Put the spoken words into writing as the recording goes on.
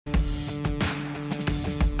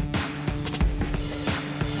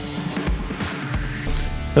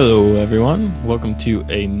Hello, everyone. Welcome to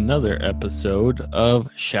another episode of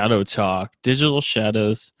Shadow Talk, Digital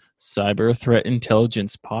Shadows Cyber Threat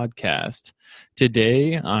Intelligence Podcast.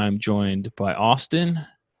 Today, I'm joined by Austin.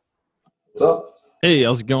 What's up? Hey,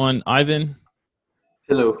 how's it going? Ivan.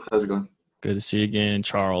 Hello, how's it going? Good to see you again.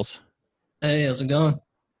 Charles. Hey, how's it going?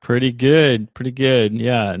 Pretty good. Pretty good.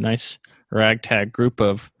 Yeah, nice ragtag group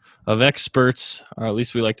of experts, or at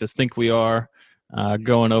least we like to think we are,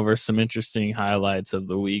 going over some interesting highlights of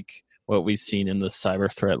the week, what we've seen in the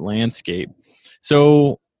cyber threat landscape.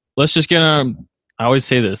 So let's just get on. I always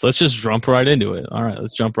say this. Let's just jump right into it. All right,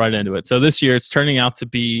 let's jump right into it. So this year, it's turning out to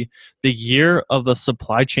be the year of the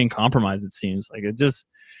supply chain compromise. It seems like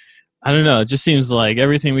I don't know. It just seems like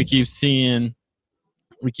everything we keep seeing,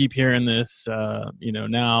 we keep hearing this.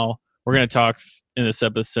 Now we're going to talk in this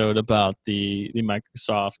episode about the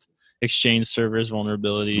Microsoft Exchange servers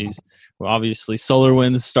vulnerabilities. Well, obviously,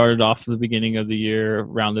 SolarWinds started off the beginning of the year,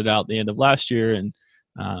 rounded out the end of last year, and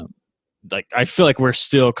I feel like we're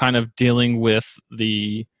still kind of dealing with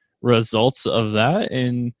the results of that.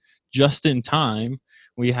 And just in time,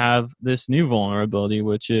 we have this new vulnerability,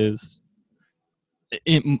 which is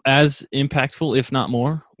as impactful, if not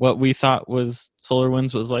more. What we thought was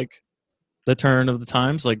SolarWinds was like the turn of the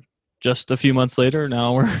times, like just a few months later,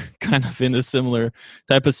 now we're kind of in a similar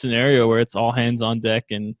type of scenario where it's all hands on deck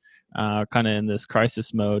and kind of in this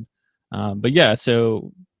crisis mode. But yeah,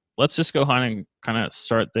 so let's just go ahead and kind of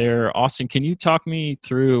start there. Austin, can you talk me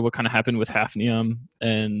through what kind of happened with Hafnium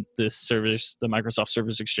and this service, the Microsoft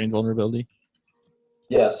Service Exchange vulnerability?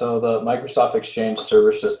 Yeah, so the Microsoft Exchange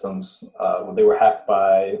server systems, they were hacked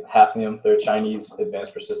by Hafnium, their Chinese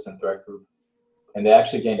advanced persistent threat group. And they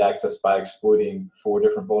actually gained access by exploiting 4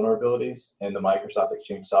 different vulnerabilities in the Microsoft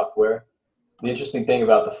Exchange software. The interesting thing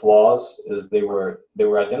about the flaws is they were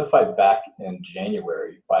identified back in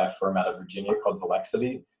January by a firm out of Virginia called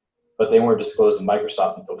Velexity, but they weren't disclosed to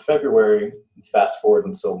Microsoft until February. Fast forward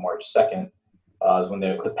until March 2nd is when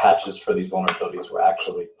the patches for these vulnerabilities were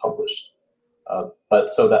actually published.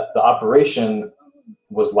 But so that the operation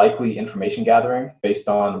was likely information gathering based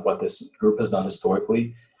on what this group has done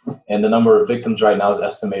historically. And the number of victims right now is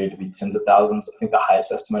estimated to be tens of thousands. I think the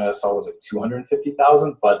highest estimate I saw was like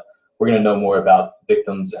 250,000, but we're going to know more about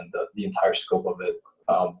victims and the entire scope of it,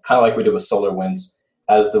 kind of like we did with SolarWinds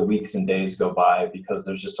as the weeks and days go by, because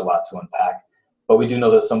there's just a lot to unpack. But we do know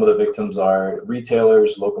that some of the victims are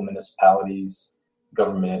retailers, local municipalities,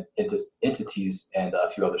 government entities, and a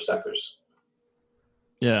few other sectors.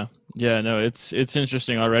 Yeah, no, it's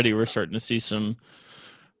interesting already. We're starting to see some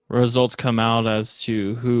results come out as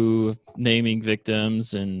to who naming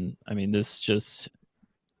victims, and I mean, this just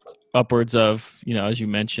upwards of, as you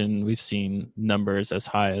mentioned, we've seen numbers as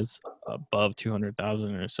high as above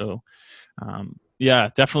 200,000 or so. Yeah,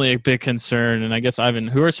 definitely a big concern. And I guess, Ivan,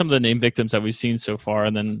 who are some of the named victims that we've seen so far?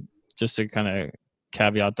 And then just to kind of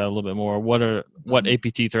caveat that a little bit more, what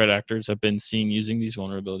APT threat actors have been seen using these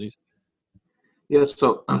vulnerabilities? Yes,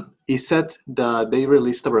 so ESET, they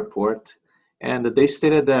released a report, and they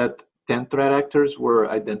stated that 10 threat actors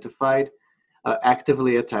were identified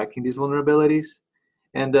actively attacking these vulnerabilities.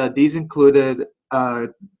 And these included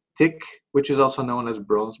Tick, which is also known as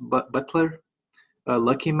Bronze Butler,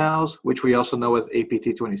 Lucky Mouse, which we also know as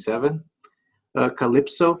APT27,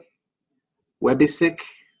 Calypso, Webisic,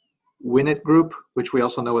 Winnet Group, which we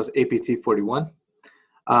also know as APT41,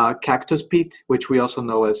 Cactus Pete, which we also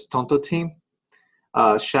know as Tonto Team,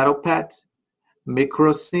 Shadowpat,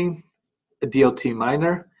 Microsync, DLT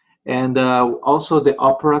Miner, and also the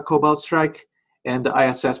Opera Cobalt Strike and the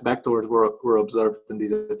ISS backdoors were observed in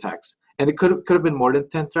these attacks. And it could have been more than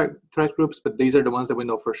 10 threat groups, but these are the ones that we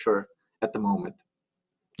know for sure at the moment.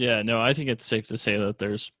 Yeah, no, I think it's safe to say that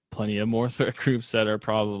there's plenty of more threat groups that are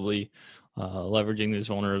probably leveraging these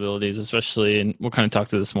vulnerabilities, especially, and we'll kind of talk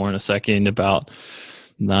to this more in a second about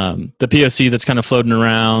the POC that's kind of floating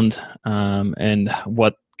around and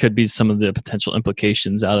what could be some of the potential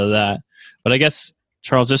implications out of that. But I guess,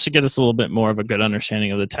 Charles, just to get us a little bit more of a good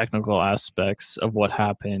understanding of the technical aspects of what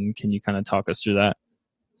happened, can you kind of talk us through that?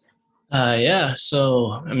 Yeah,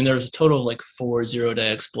 so I mean, there was a total of like 4 zero-day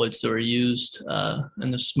exploits that were used,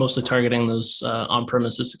 and this mostly targeting those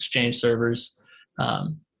on-premises Exchange servers.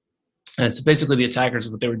 And so basically, the attackers,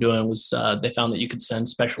 what they were doing was they found that you could send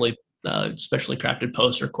specially crafted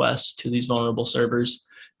post requests to these vulnerable servers.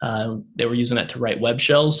 They were using that to write web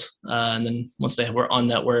shells, and then once they were on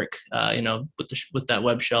network, with that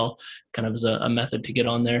web shell, kind of as a method to get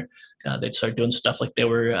on there, they'd start doing stuff like they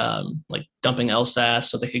were like dumping LSAS,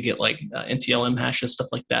 so they could get like NTLM hashes, stuff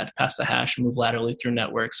like that, pass the hash and move laterally through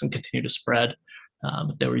networks and continue to spread.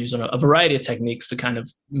 But they were using a variety of techniques to kind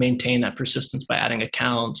of maintain that persistence by adding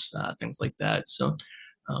accounts, things like that. So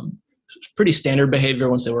pretty standard behavior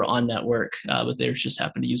once they were on network, but they just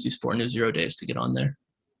happened to use these 4 new 0 days to get on there.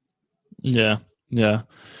 Yeah. Yeah.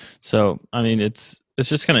 So, I mean, it's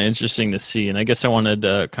just kind of interesting to see. And I guess I wanted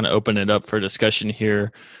to kind of open it up for discussion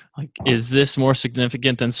here. Like, is this more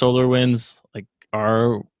significant than SolarWinds? Like,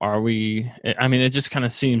 are we, I mean, it just kind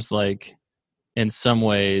of seems like in some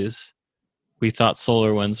ways we thought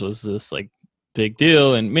SolarWinds was this like big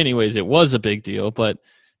deal. In many ways it was a big deal, but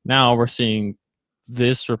now we're seeing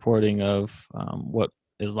this reporting of what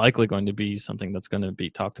is likely going to be something that's going to be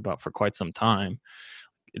talked about for quite some time.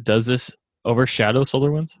 Does this overshadow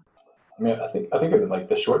SolarWinds? I mean, I think in like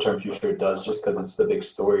the short term future it does, just because it's the big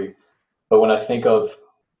story. But when I think of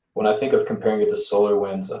comparing it to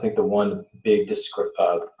SolarWinds, I think the one big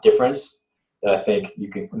difference that I think you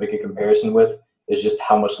can make a comparison with is just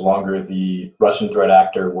how much longer the Russian threat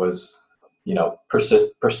actor was,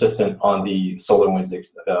 persistent on the SolarWinds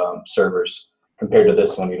servers compared to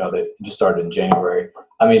this one. That just started in January.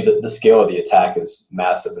 I mean, the scale of the attack is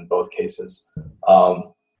massive in both cases.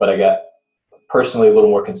 But I got personally a little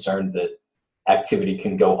more concerned that activity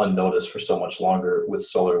can go unnoticed for so much longer with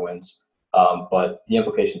SolarWinds. But the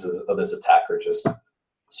implications of this attack are just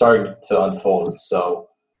starting to unfold. So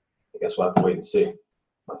I guess we'll have to wait and see.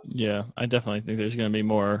 Yeah, I definitely think there's going to be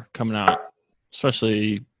more coming out,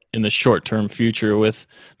 especially in the short-term future with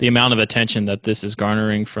the amount of attention that this is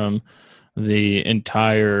garnering from the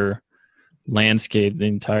entire landscape, the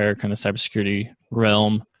entire kind of cybersecurity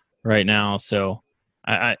realm right now. So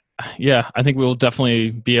I think we'll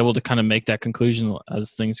definitely be able to kind of make that conclusion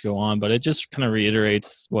as things go on, but it just kind of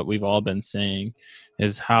reiterates what we've all been saying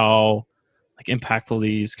is how like impactful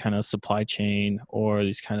these kind of supply chain or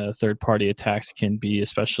these kind of third-party attacks can be,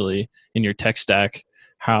 especially in your tech stack,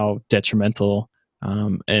 how detrimental.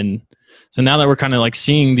 And so now that we're kind of like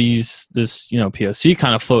seeing this POC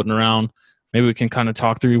kind of floating around, maybe we can kind of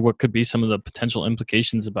talk through what could be some of the potential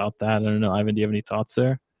implications about that. I don't know, Ivan, do you have any thoughts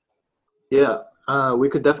there? Yeah, we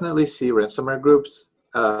could definitely see ransomware groups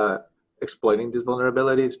exploiting these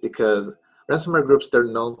vulnerabilities, because ransomware groups, they're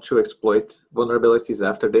known to exploit vulnerabilities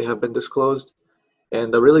after they have been disclosed.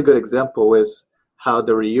 And a really good example is how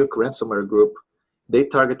the Ryuk ransomware group, they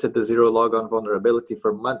targeted the zero logon vulnerability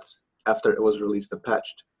for months after it was released and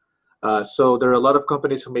patched. So there are a lot of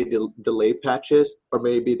companies who may delay patches, or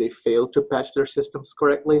maybe they fail to patch their systems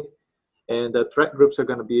correctly. And the threat groups are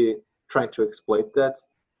going to be trying to exploit that,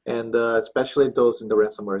 and especially those in the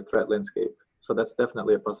ransomware threat landscape. So that's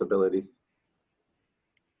definitely a possibility.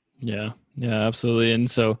 Yeah, absolutely. And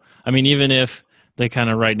so, I mean, even if they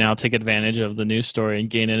kind of right now take advantage of the news story and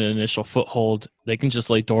gain an initial foothold, they can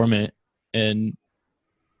just lay dormant and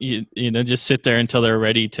just sit there until they're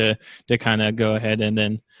ready to kind of go ahead and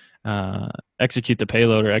then execute the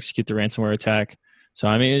payload or execute the ransomware attack. So,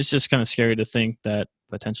 I mean, it's just kind of scary to think that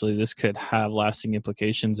potentially this could have lasting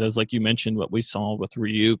implications, as like you mentioned, what we saw with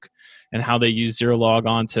Ryuk and how they use zero log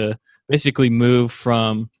on to basically move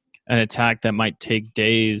from an attack that might take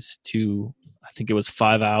days to, I think it was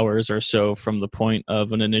 5 hours or so from the point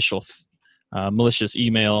of an initial malicious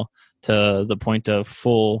email to the point of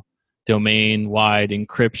full domain-wide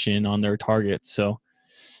encryption on their target. So,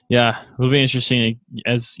 yeah, it'll be interesting.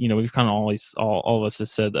 As you know, we've kind of always, all of us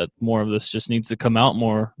has said that more of this just needs to come out.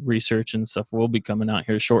 More research and stuff will be coming out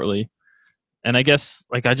here shortly. And I guess,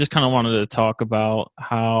 like, I just kind of wanted to talk about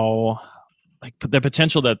how, like, the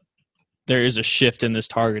potential that there is a shift in this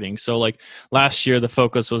targeting. So, like, last year, the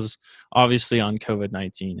focus was obviously on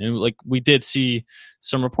COVID-19. And, like, we did see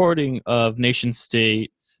some reporting of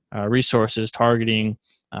nation-state resources targeting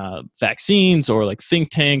vaccines, or like think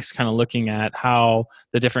tanks kind of looking at how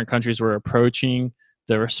the different countries were approaching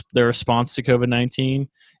their response to COVID-19.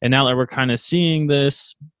 And now that we're kind of seeing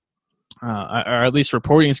this, or at least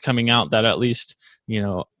reporting is coming out that at least,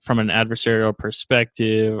 from an adversarial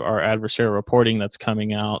perspective, or adversarial reporting that's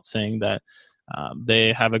coming out saying that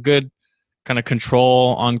they have a good kind of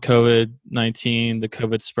control on COVID-19, the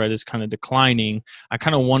COVID spread is kind of declining. I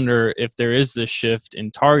kind of wonder if there is this shift in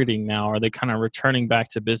targeting now. Are they kind of returning back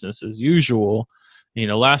to business as usual?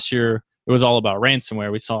 Last year it was all about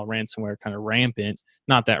ransomware. We saw ransomware kind of rampant.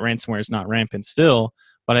 Not that ransomware is not rampant still,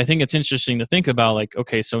 but I think it's interesting to think about, like,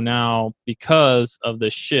 okay, so now because of the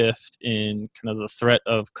shift in kind of the threat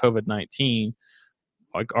of COVID-19,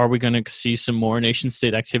 like, are we going to see some more nation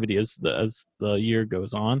state activity as the year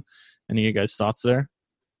goes on? Any of you guys' thoughts there?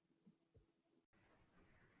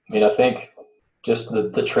 I mean, I think just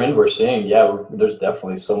the trend we're seeing, there's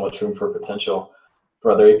definitely so much room for potential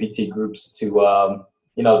for other APT groups to,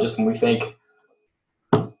 just when we think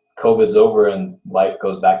COVID's over and life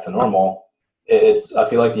goes back to normal, I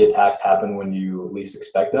feel like the attacks happen when you least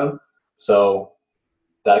expect them. So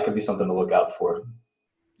that could be something to look out for.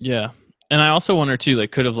 Yeah. And I also wonder too,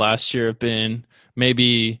 like, could have last year have been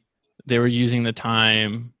maybe they were using the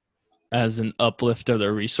time as an uplift of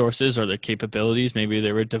their resources or their capabilities. Maybe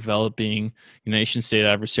they were developing, nation state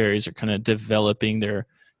adversaries are kind of developing their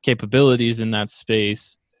capabilities in that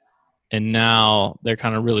space. And now they're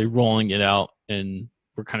kind of really rolling it out, and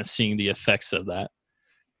we're kind of seeing the effects of that.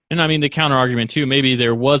 And I mean, the counter argument too, maybe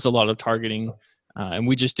there was a lot of targeting, and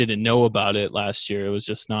we just didn't know about it last year. It was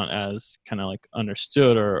just not as kind of like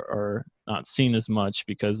understood or not seen as much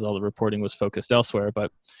because all the reporting was focused elsewhere.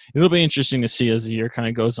 But it'll be interesting to see as the year kind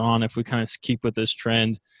of goes on if we kind of keep with this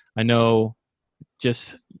trend. I know,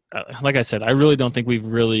 just like I said, I really don't think we've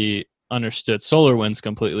really understood SolarWinds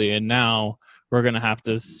completely, and now we're going to have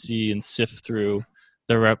to see and sift through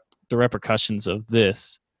the repercussions of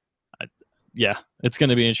this. Yeah, it's going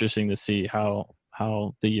to be interesting to see how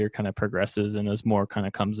the year kind of progresses and as more kind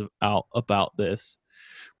of comes out about this.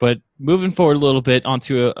 But moving forward a little bit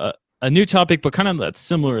onto a new topic, but kind of that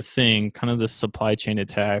similar thing, kind of the supply chain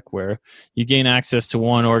attack where you gain access to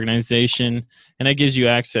one organization and that gives you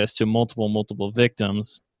access to multiple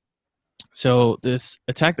victims. So this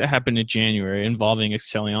attack that happened in January involving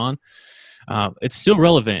Excellion, it's still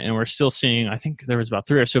relevant, and we're still seeing, I think there was about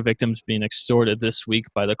 3 or so victims being extorted this week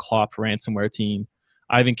by the Clop ransomware team.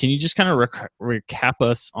 Ivan, can you just kind of recap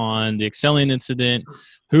us on the Excellion incident?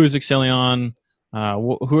 Who is Excellion?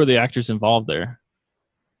 Who are the actors involved there?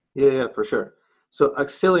 Yeah, for sure. So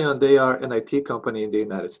Axelion, they are an IT company in the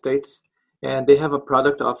United States, and they have a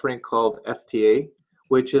product offering called FTA,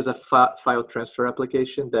 which is a file transfer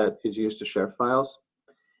application that is used to share files.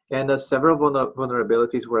 And several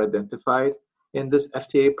vulnerabilities were identified in this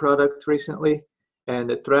FTA product recently. And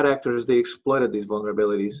the threat actors, they exploited these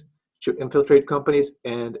vulnerabilities to infiltrate companies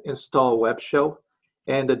and install a web shell.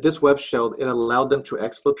 And this web shell, it allowed them to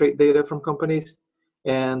exfiltrate data from companies.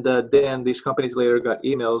 And then these companies later got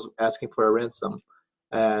emails asking for a ransom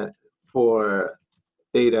for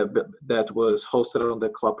data that was hosted on the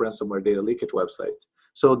Clop ransomware data leakage website.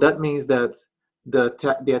 So that means that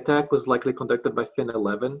the attack was likely conducted by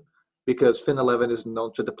Fin11 because Fin11 is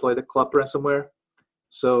known to deploy the Clop ransomware.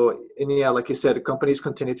 So, and yeah, like you said, companies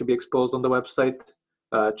continue to be exposed on the website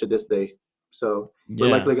to this day. So we're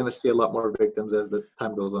likely going to see a lot more victims as the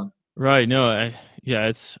time goes on. Right. No.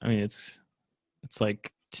 It's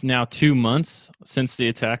like now 2 months since the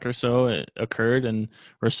attack or so it occurred, and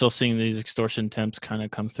we're still seeing these extortion attempts kind of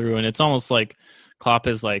come through. And it's almost like Clop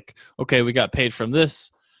is like, okay, we got paid from this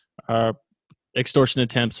extortion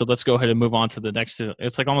attempt, so let's go ahead and move on to the next.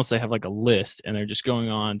 It's like almost they have like a list, and they're just going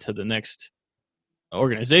on to the next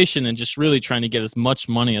organization and just really trying to get as much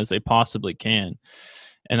money as they possibly can.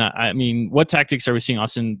 And I mean, what tactics are we seeing,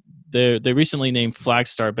 Austin? They recently named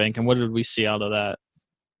Flagstar Bank, and what did we see out of that?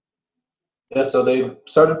 Yeah, so they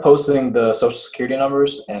started posting the social security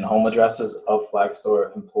numbers and home addresses of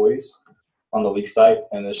Flagstar employees on the leak site,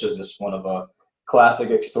 and this is just one of a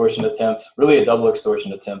classic extortion attempt, really a double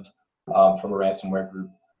extortion attempt from a ransomware group.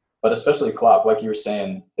 But especially Clop, like you were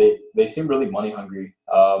saying, they seem really money hungry,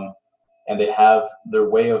 and they have their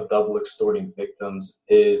way of double extorting victims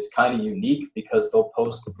is kind of unique because they'll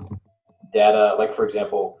post data, like for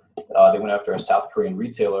example, they went after a South Korean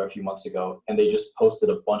retailer a few months ago, and they just posted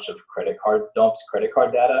a bunch of credit card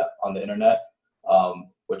data on the internet,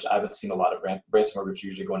 which I haven't seen a lot of ransomware groups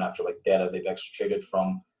usually going after like data they've extracted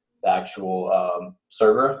from the actual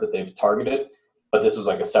server that they've targeted. But this was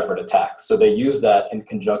like a separate attack. So they use that in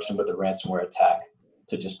conjunction with the ransomware attack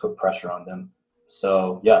to just put pressure on them.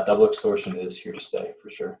 So yeah, double extortion is here to stay for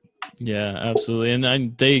sure. Yeah, absolutely.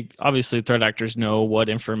 And they obviously, threat actors know what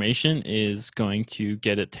information is going to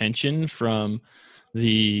get attention from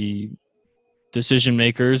the decision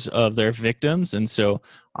makers of their victims. And so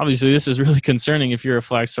obviously this is really concerning if you're a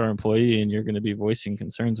Flagstar employee and you're going to be voicing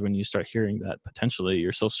concerns when you start hearing that potentially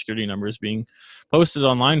your social security number is being posted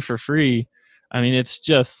online for free. I mean, it's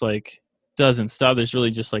just like doesn't stop. There's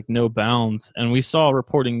really just like no bounds. And we saw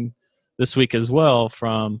reporting this week as well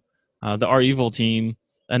from the Our Evil team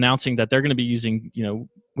announcing that they're going to be using,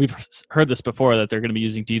 we've heard this before, that they're going to be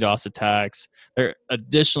using DDoS attacks.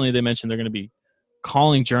 Additionally, they mentioned they're going to be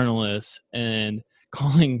calling journalists and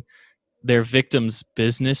calling their victims'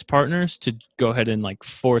 business partners to go ahead and like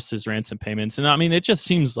force his ransom payments. And I mean, it just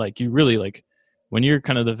seems like you really like when you're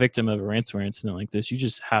kind of the victim of a ransomware incident like this, you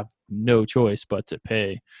just have no choice but to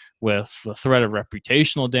pay, with the threat of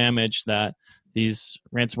reputational damage that these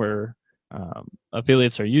ransomware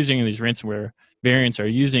affiliates are using and these ransomware variants are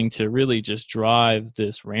using to really just drive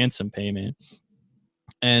this ransom payment.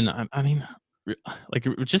 And I mean, like,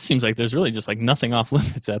 it just seems like there's really just like nothing off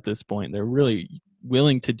limits at this point. They're really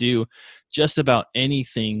willing to do just about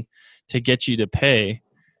anything to get you to pay.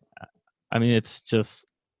 I mean, it's just,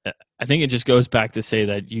 I think it just goes back to say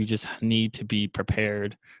that you just need to be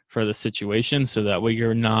prepared for the situation, so that way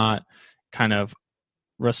you're not kind of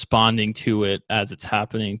responding to it as it's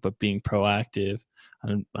happening, but being proactive. I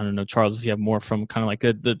don't know, Charles, if you have more from kind of like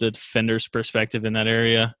the defender's perspective in that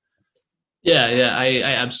area. Yeah, I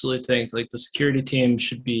absolutely think like the security team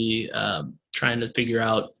should be trying to figure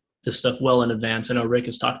out this stuff well in advance. I know Rick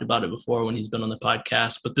has talked about it before when he's been on the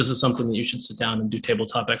podcast, but this is something that you should sit down and do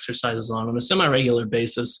tabletop exercises on a semi-regular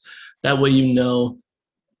basis. That way, who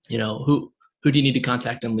do you need to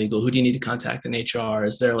contact in legal? Who do you need to contact in HR?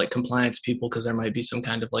 Is there like compliance people? Because there might be some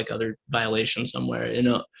kind of like other violation somewhere,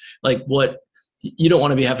 like what you don't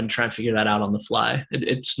want to be having to try and figure that out on the fly.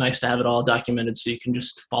 It's nice to have it all documented so you can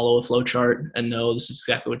just follow a flow chart and know this is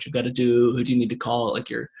exactly what you've got to do. Who do you need to call? Like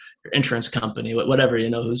your insurance company, whatever,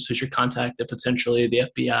 who's your contact at potentially the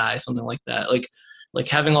FBI, something like that. Like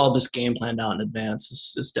having all this game planned out in advance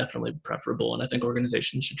is definitely preferable. And I think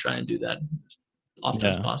organizations should try and do that as often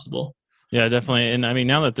as possible. Yeah, definitely. And I mean,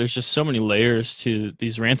 now that there's just so many layers to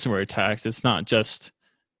these ransomware attacks, it's not just,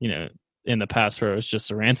 in the past where it was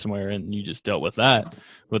just a ransomware and you just dealt with that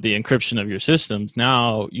with the encryption of your systems.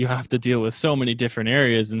 Now you have to deal with so many different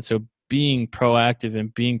areas. And so being proactive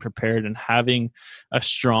and being prepared and having a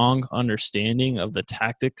strong understanding of the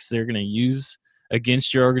tactics they're going to use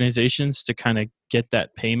against your organizations to kind of get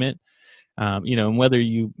that payment, and whether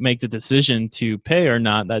you make the decision to pay or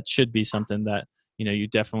not, that should be something that, you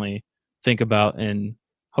definitely think about and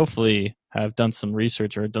hopefully have done some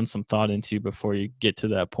research or done some thought into before you get to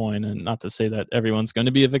that point. And not to say that everyone's going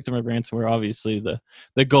to be a victim of ransomware. Obviously,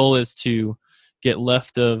 the goal is to get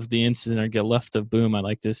left of the incident or get left of boom. I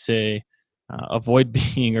like to say, avoid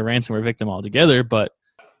being a ransomware victim altogether. But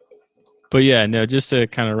yeah, no, just to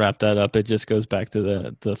kind of wrap that up, it just goes back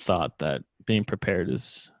to the thought that being prepared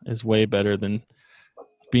is way better than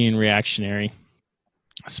being reactionary,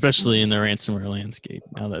 especially in the ransomware landscape,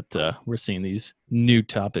 now that we're seeing these new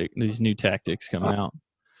tactics coming out.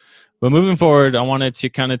 But moving forward, I wanted to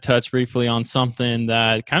kind of touch briefly on something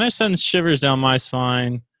that kind of sends shivers down my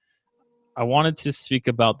spine. I wanted to speak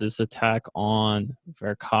about this attack on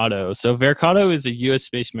Verkada. So Verkada is a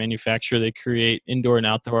US-based manufacturer. They create indoor and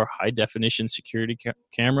outdoor high-definition security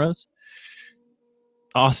cameras.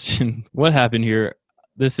 Austin, what happened here?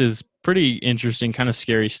 This is pretty interesting, kind of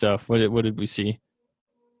scary stuff. What did we see?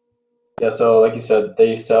 Yeah, so like you said,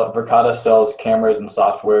 Verkada sells cameras and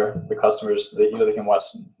software. The customers, they can watch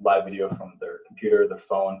live video from their computer, their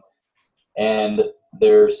phone, and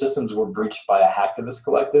their systems were breached by a hacktivist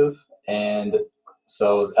collective. And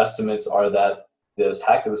so estimates are that this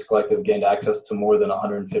hacktivist collective gained access to more than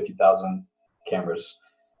 150,000 cameras,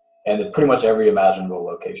 and at pretty much every imaginable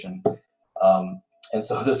location. And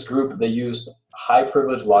so this group, they used high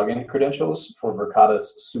privilege login credentials for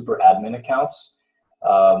Verkada's super admin accounts.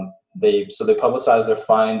 They publicized their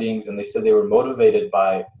findings, and they said they were motivated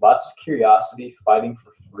by lots of curiosity, fighting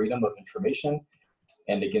for freedom of information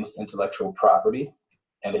and against intellectual property,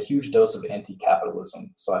 and a huge dose of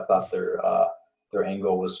anti-capitalism. So I thought their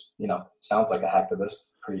angle was, sounds like a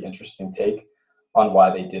hacktivist. Pretty interesting take on why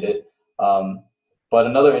they did it. But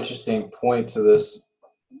another interesting point to this,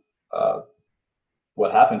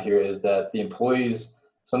 what happened here, is that the employees,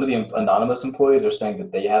 some of the anonymous employees, are saying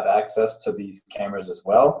that they have access to these cameras as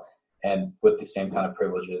well, and with the same kind of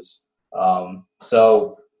privileges.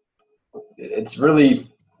 So it's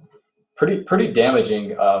really pretty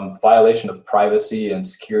damaging violation of privacy and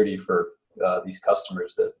security for these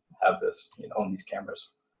customers that have this, own these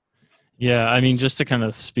cameras. Yeah, I mean, just to kind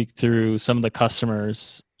of speak through some of the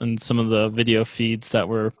customers and some of the video feeds that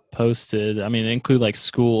were posted, I mean, they include like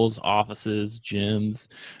schools, offices, gyms,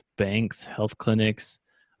 banks, health clinics,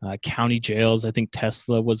 county jails. I think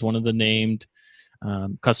Tesla was one of the named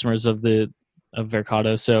customers of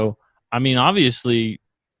Verkada. So, I mean, obviously,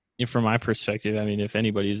 from my perspective, I mean, if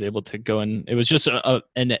anybody is able to go and it was just a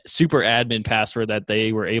super admin password that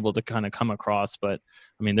they were able to kind of come across. But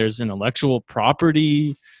I mean, there's intellectual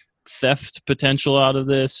property theft potential out of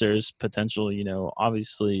this. There's potential,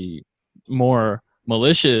 obviously more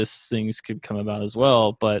malicious things could come about as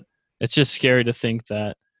well. But it's just scary to think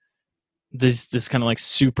that this kind of like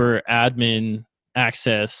super admin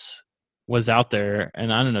access was out there.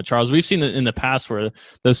 And I don't know, Charles, we've seen it in the past where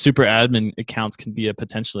those super admin accounts can be a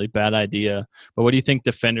potentially bad idea. But what do you think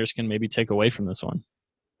defenders can maybe take away from this one?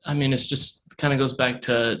 I mean, it's just kind of goes back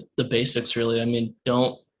to the basics, really. I mean,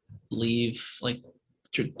 don't leave like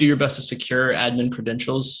do your best to secure admin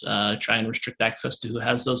credentials. Try and restrict access to who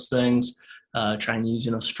has those things. Try and use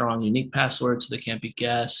strong, unique passwords so they can't be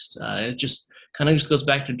guessed. It just kind of just goes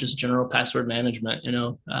back to just general password management.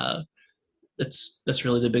 That's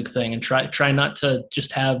really the big thing. And try not to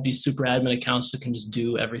just have these super admin accounts that can just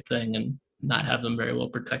do everything and not have them very well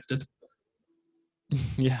protected.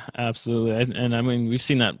 Yeah, absolutely. And I mean, we've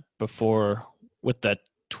seen that before with that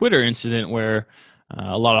Twitter incident where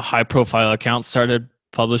a lot of high profile accounts started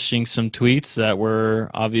publishing some tweets that were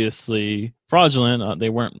obviously fraudulent. They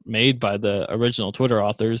weren't made by the original Twitter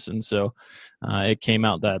authors. And so it came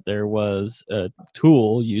out that there was a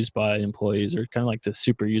tool used by employees, or kind of like the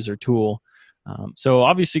super user tool. So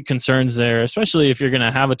obviously concerns there, especially if you're going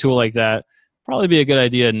to have a tool like that. Probably be a good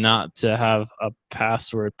idea not to have a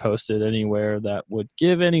password posted anywhere that would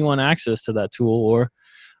give anyone access to that tool, or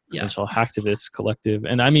potential hacktivist collective.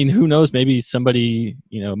 And I mean, who knows, maybe somebody,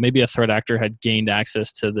 maybe a threat actor had gained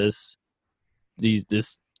access to this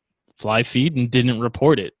fly feed and didn't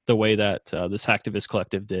report it the way that this hacktivist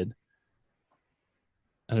collective did.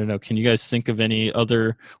 I don't know. Can you guys think of any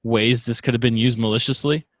other ways this could have been used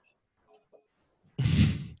maliciously?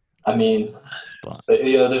 I mean,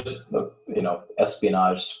 there's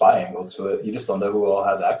espionage, spy angle to it. You just don't know who all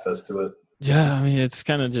has access to it. Yeah, I mean, it's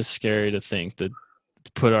kind of just scary to think that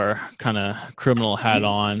put our kind of criminal hat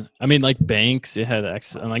on. I mean, like banks, it had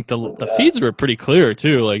access, and like the feeds were pretty clear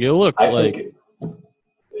too. Like it looked I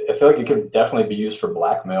feel like it could definitely be used for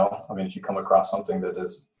blackmail. I mean, if you come across something that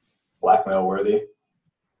is blackmail worthy,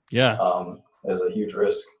 is a huge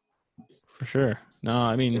risk. For sure. No,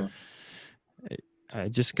 I mean, it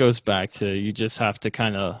just goes back to, you just have to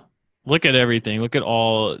kind of look at everything. Look at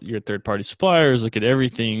all your third-party suppliers. Look at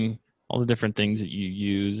everything, all the different things that you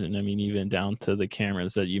use. And I mean, even down to the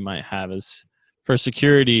cameras that you might have as for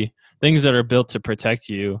security, things that are built to protect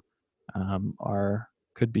you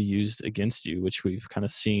could be used against you, which we've kind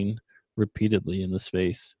of seen repeatedly in the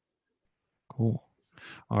space. Cool.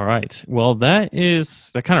 All right. Well, that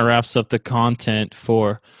kind of wraps up the content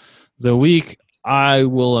for the week. I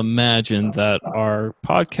will imagine that our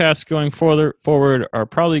podcasts going forward are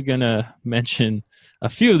probably going to mention a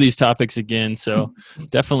few of these topics again. So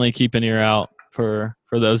definitely keep an ear out for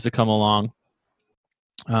those to come along.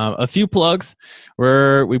 A few plugs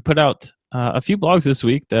where we put out a few blogs this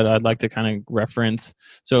week that I'd like to kind of reference.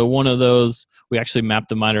 So one of those, we actually mapped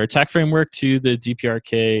the MITRE ATT&CK framework to the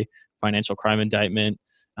DPRK financial crime indictment.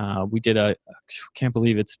 We did I can't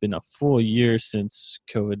believe it's been a full year since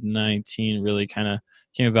COVID-19 really kind of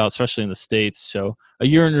came about, especially in the States. So a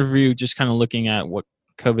year in review, just kind of looking at what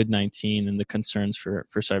COVID-19 and the concerns for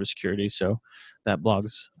cybersecurity. So that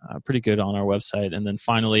blog's pretty good on our website. And then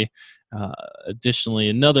finally, additionally,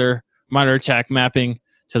 another MITRE ATT&CK mapping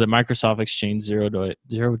to the Microsoft Exchange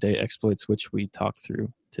zero-day exploits, which we talked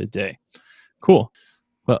through today. Cool.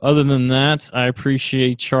 But other than that, I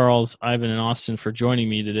appreciate Charles, Ivan, and Austin for joining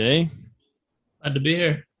me today. Glad to be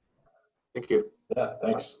here. Thank you. Yeah,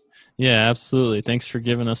 thanks. Yeah, absolutely. Thanks for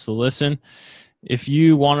giving us a listen. If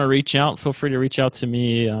you want to reach out, feel free to reach out to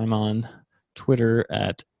me. I'm on Twitter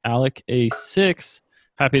at AlecA6.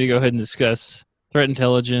 Happy to go ahead and discuss threat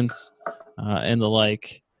intelligence and the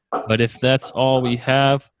like. But if that's all we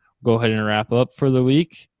have, go ahead and wrap up for the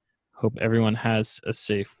week. Hope everyone has a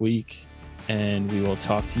safe week, and we will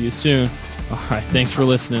talk to you soon. All right, thanks for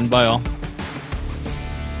listening. Bye, all.